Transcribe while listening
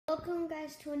Welcome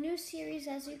guys to a new series.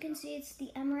 As you can see, it's the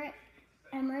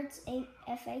Emirates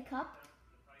FA Cup.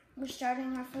 We're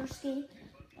starting our first game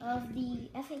of the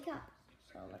FA Cup.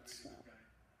 So let's go.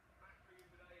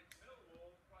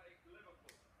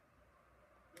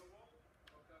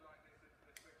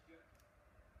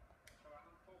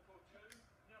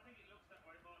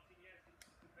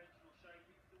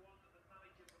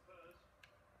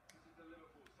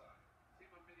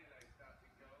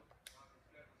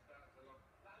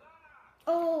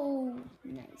 Oh,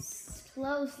 nice.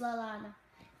 Close, Lalana.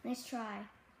 Nice try.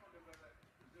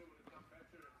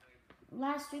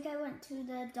 Last week I went to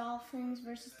the Dolphins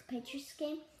versus the Patriots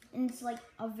game, and it's like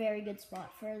a very good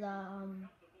spot for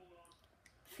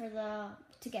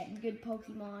to get good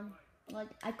Pokemon. Like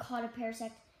I caught a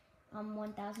Parasect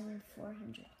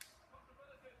 1,400.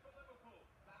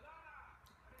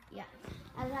 Yeah,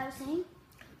 as I was saying.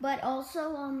 But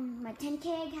also, my 10K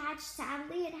egg hatched.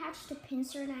 Sadly, it hatched a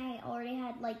pincer, and I already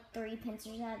had like 3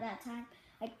 pincers at that time.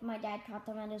 Like my dad caught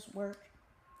them at his work.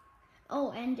 Oh,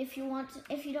 and if you don't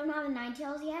have a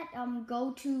Ninetales yet,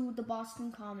 go to the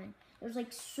Boston Common. There's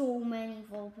like so many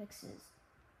Vulpixes.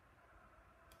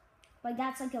 Like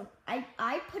that's like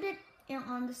I put it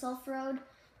on the Self Road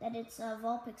that it's a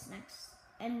Vulpix next,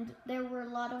 and there were a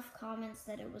lot of comments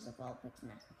that it was a Vulpix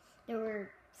nest. There were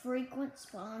frequent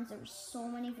spawns. There were so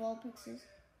many Vulpixes.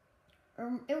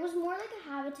 Or it was more like a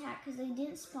habitat because they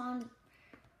didn't spawn.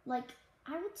 Like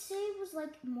I would say it was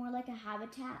like more like a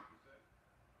habitat.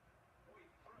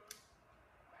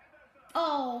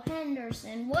 Oh,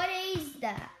 Henderson! What is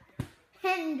that?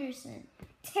 Henderson!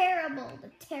 Terrible!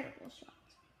 The terrible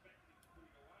shots.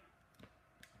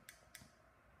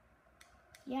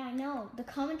 Yeah, I know. The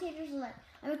commentators are like,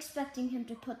 I'm expecting him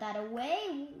to put that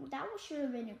away. That should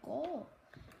have been a goal.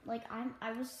 Like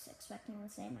I was expecting the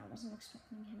same. I wasn't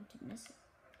expecting him to miss it.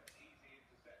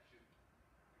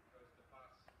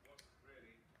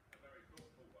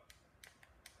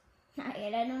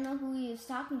 I don't know who he was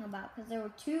talking about because there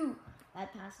were 2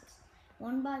 bad passes.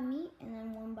 One by me and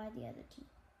then one by the other team.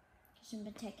 Christian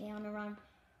Benteke on a run.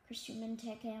 Christian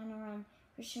Benteke on a run.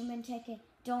 Christian Benteke.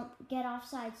 Don't get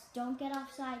offsides. Don't get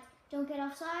offsides. Don't get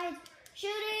offsides. Shoot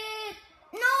it!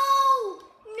 No!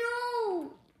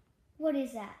 No! What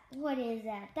is that? What is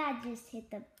that? That just hit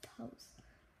the post.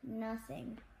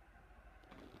 Nothing.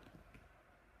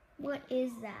 What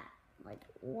is that? Like,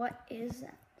 what is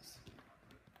that?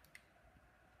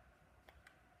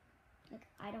 Like,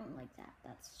 I don't like that.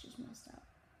 That's just messed up.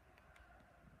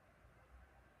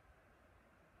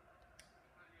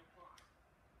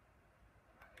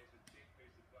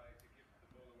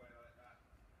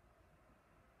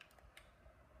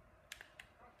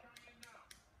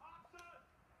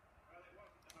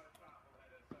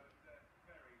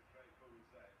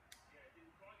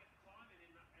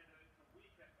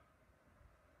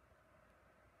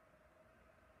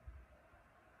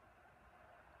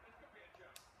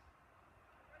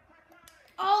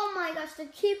 Oh my gosh, the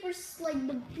keeper's like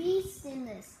the beast in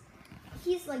this.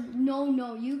 He's like,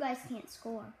 no, you guys can't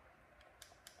score.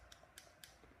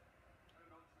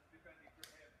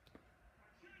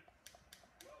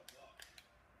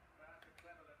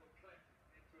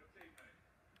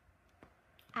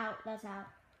 Out, that's out.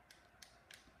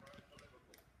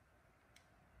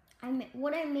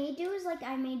 What I may do is like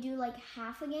I may do like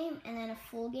half a game and then a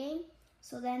full game.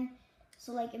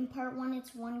 So like in part 1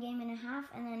 it's 1 game and a half,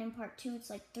 and then in part 2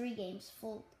 it's like 3 games,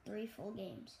 3 full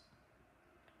games.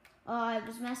 Oh, I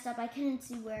was messed up. I couldn't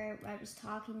see where I was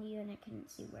talking to you, and I couldn't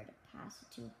see where to pass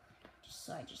it to.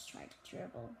 So I just tried to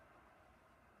dribble.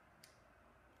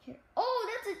 Here. Oh,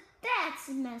 that's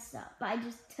messed up. I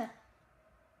just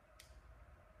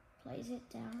plays it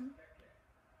down.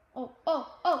 Oh,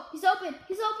 he's open.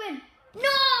 He's open.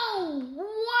 No!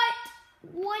 What?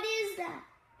 What is that?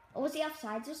 Oh, was he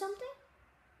offsides or something?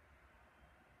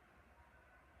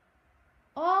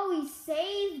 Oh, he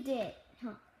saved it.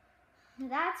 Huh.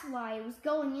 That's why it was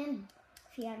going in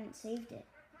if he hadn't saved it.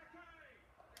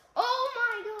 Oh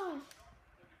my gosh!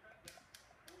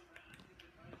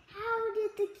 How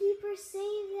did the keeper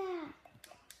save that?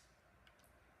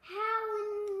 How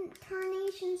in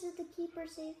tarnations did the keeper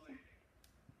save that?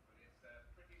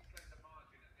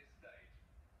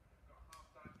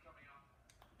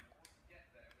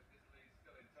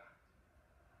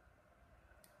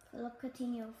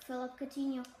 Philip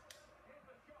Coutinho.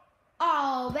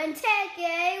 Oh,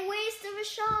 Benteke, waste of a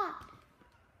shot.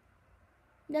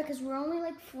 Yeah, because we're only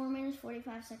like 4 minutes,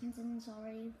 45 seconds and it's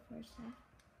already first half.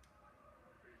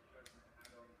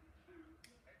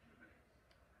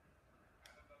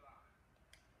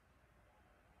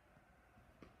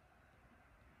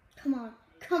 Come on.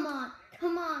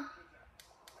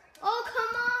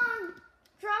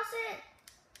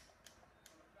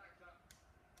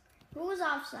 Who's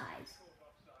offside?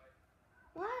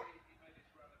 What?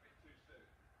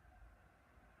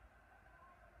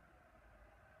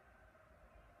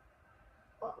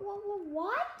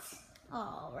 What?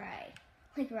 Oh, right.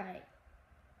 Like, right.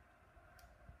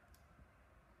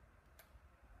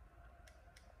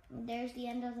 And there's the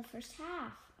end of the first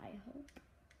half, I hope.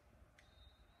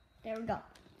 There we go.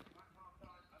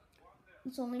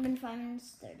 It's only been 5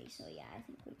 minutes 30, so yeah, I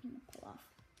think we can pull off.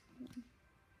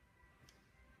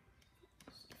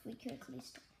 If we quickly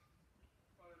start.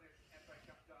 FA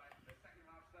Cup tie. The second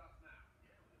half starts now.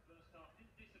 Yeah, well, the first half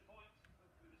didn't disappoint.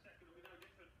 Hopefully the second will be no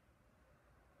different.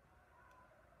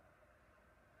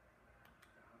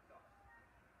 Down top.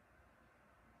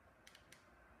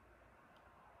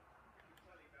 You can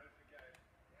tell he knows the game.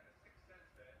 He had a sixth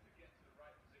sense there to get to the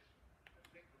right position and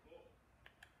pick the ball.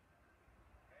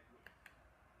 Edward.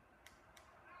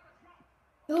 Now the drop.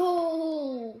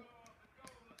 Oh!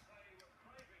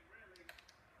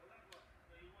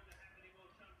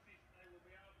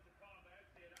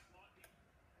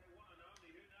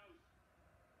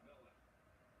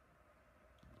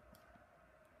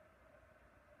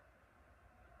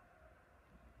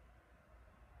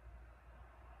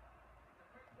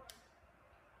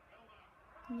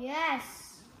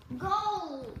 Yes!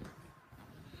 Goal!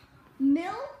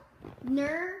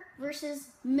 Milner versus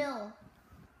Mill.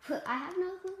 I have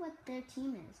no clue what their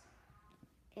team is.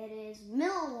 It is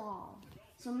Millwall.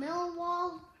 So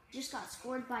Millwall just got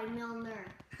scored by Milner.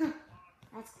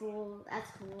 That's cool.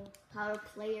 That's cool. Power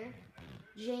player.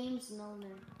 James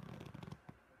Milner.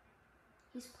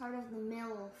 He's part of the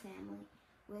Mill family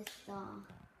with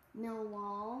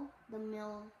Millwall, the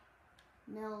Milner,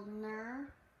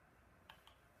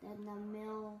 then the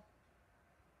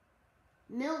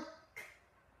Milk.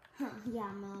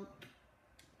 Yeah, milk.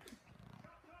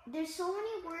 There's so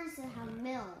many words that have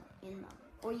mill in them,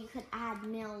 or you could add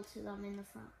mill to them in the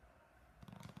front.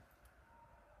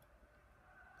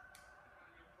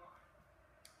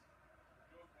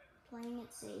 Playing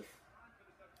it safe.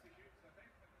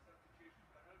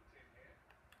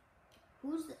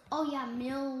 Who's the? Oh yeah,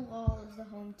 Millwall is the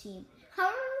home team.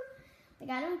 How? Like,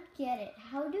 I don't get it.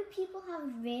 How do people have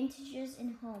advantages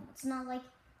in home? It's not like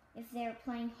if they're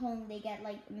playing home, they get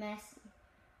like Messi.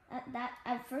 That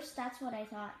at first, that's what I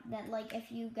thought. That like if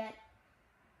you're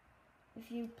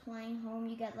playing home,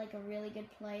 you get like a really good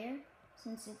player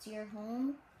since it's your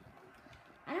home.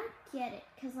 I don't get it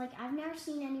because like I've never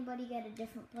seen anybody get a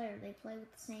different player. They play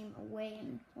with the same away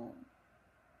and home.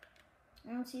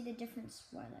 I don't see the difference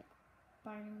why like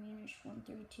Bayern Munich won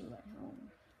 3-2 at home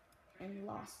and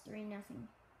lost 3-0.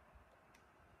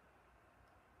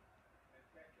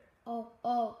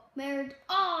 Oh, Maradona.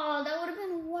 Oh, that would have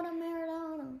been what a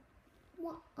Maradona.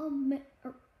 What a Maradona.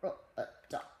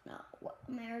 What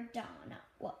a Maradona.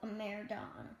 What a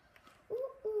Maradona. Ooh,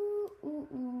 ooh, ooh,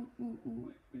 ooh, ooh,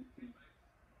 ooh, ooh.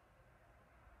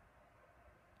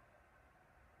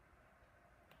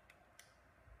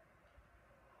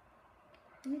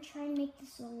 I'm going to try and make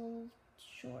this a little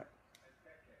short.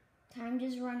 Time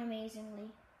just run amazingly.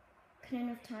 Couldn't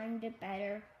have timed it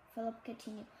better. Philip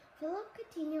Coutinho. Philip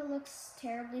Coutinho looks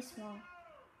terribly small.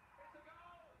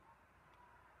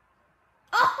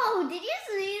 Oh, did you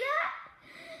see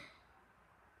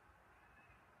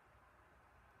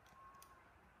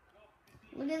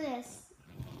that? Look at this.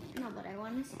 No, but I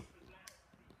want to see.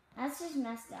 That's just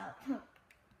messed up.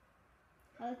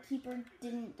 How the keeper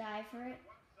didn't die for it.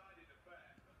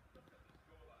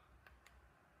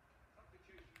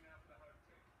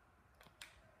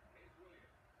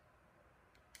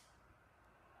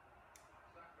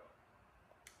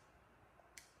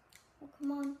 Oh,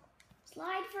 come on.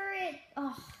 Slide for it.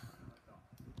 Oh.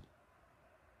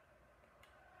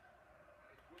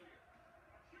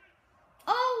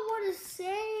 Oh, what a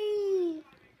save.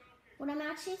 What I'm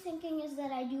actually thinking is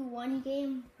that I do one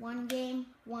game,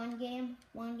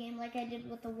 like I did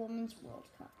with the Women's World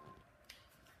Cup.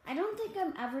 I don't think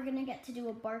I'm ever going to get to do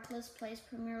a Barclays Place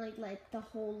Premier League like the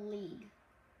whole league.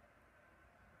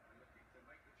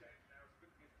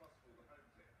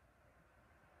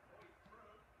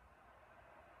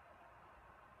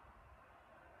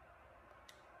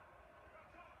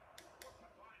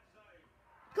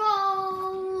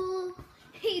 Goal!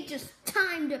 He just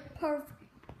timed it perfectly.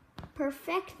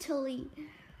 Perfecto.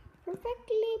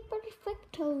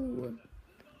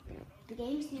 The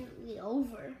game's nearly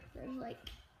over. There's like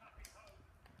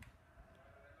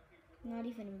not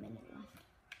even a minute left.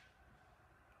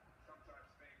 Sometimes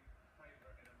being a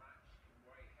favourite in a match can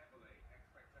weigh heavily,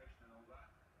 expectation and all that.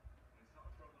 It's not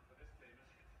a problem for this team, is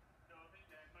it? No, I think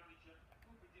their manager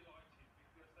will be delighted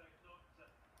because they've not taken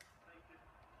it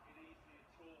easy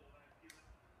at all. They've given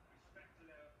respect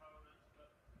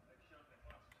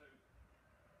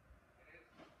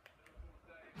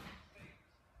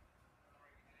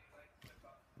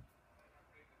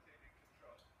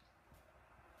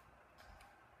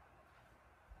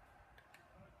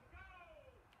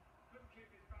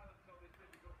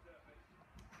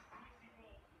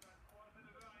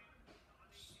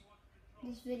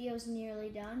this video is nearly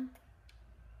done.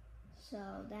 So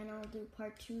then I'll do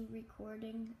part 2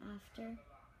 recording after.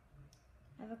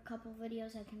 I have a couple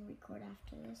videos I can record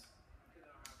after this.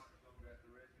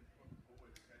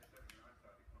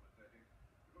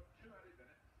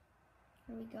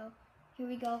 Here we go. Here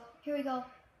we go. Here we go.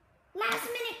 Last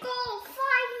minute goal!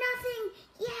 5-0!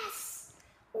 Yes!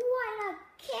 What a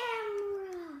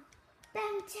camera!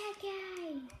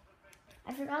 Benteke!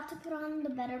 I forgot to put on the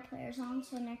better players on,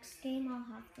 so next game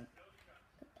I'll have the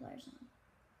good players on.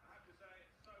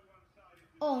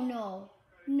 Oh no.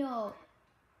 No.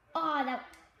 Oh, that...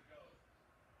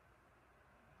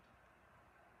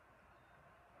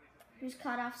 He was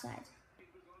caught offside.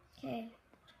 Okay.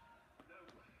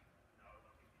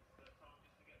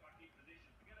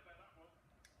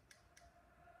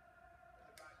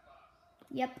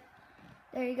 Yep.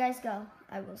 There you guys go.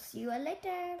 I will see you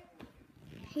later.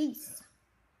 Peace.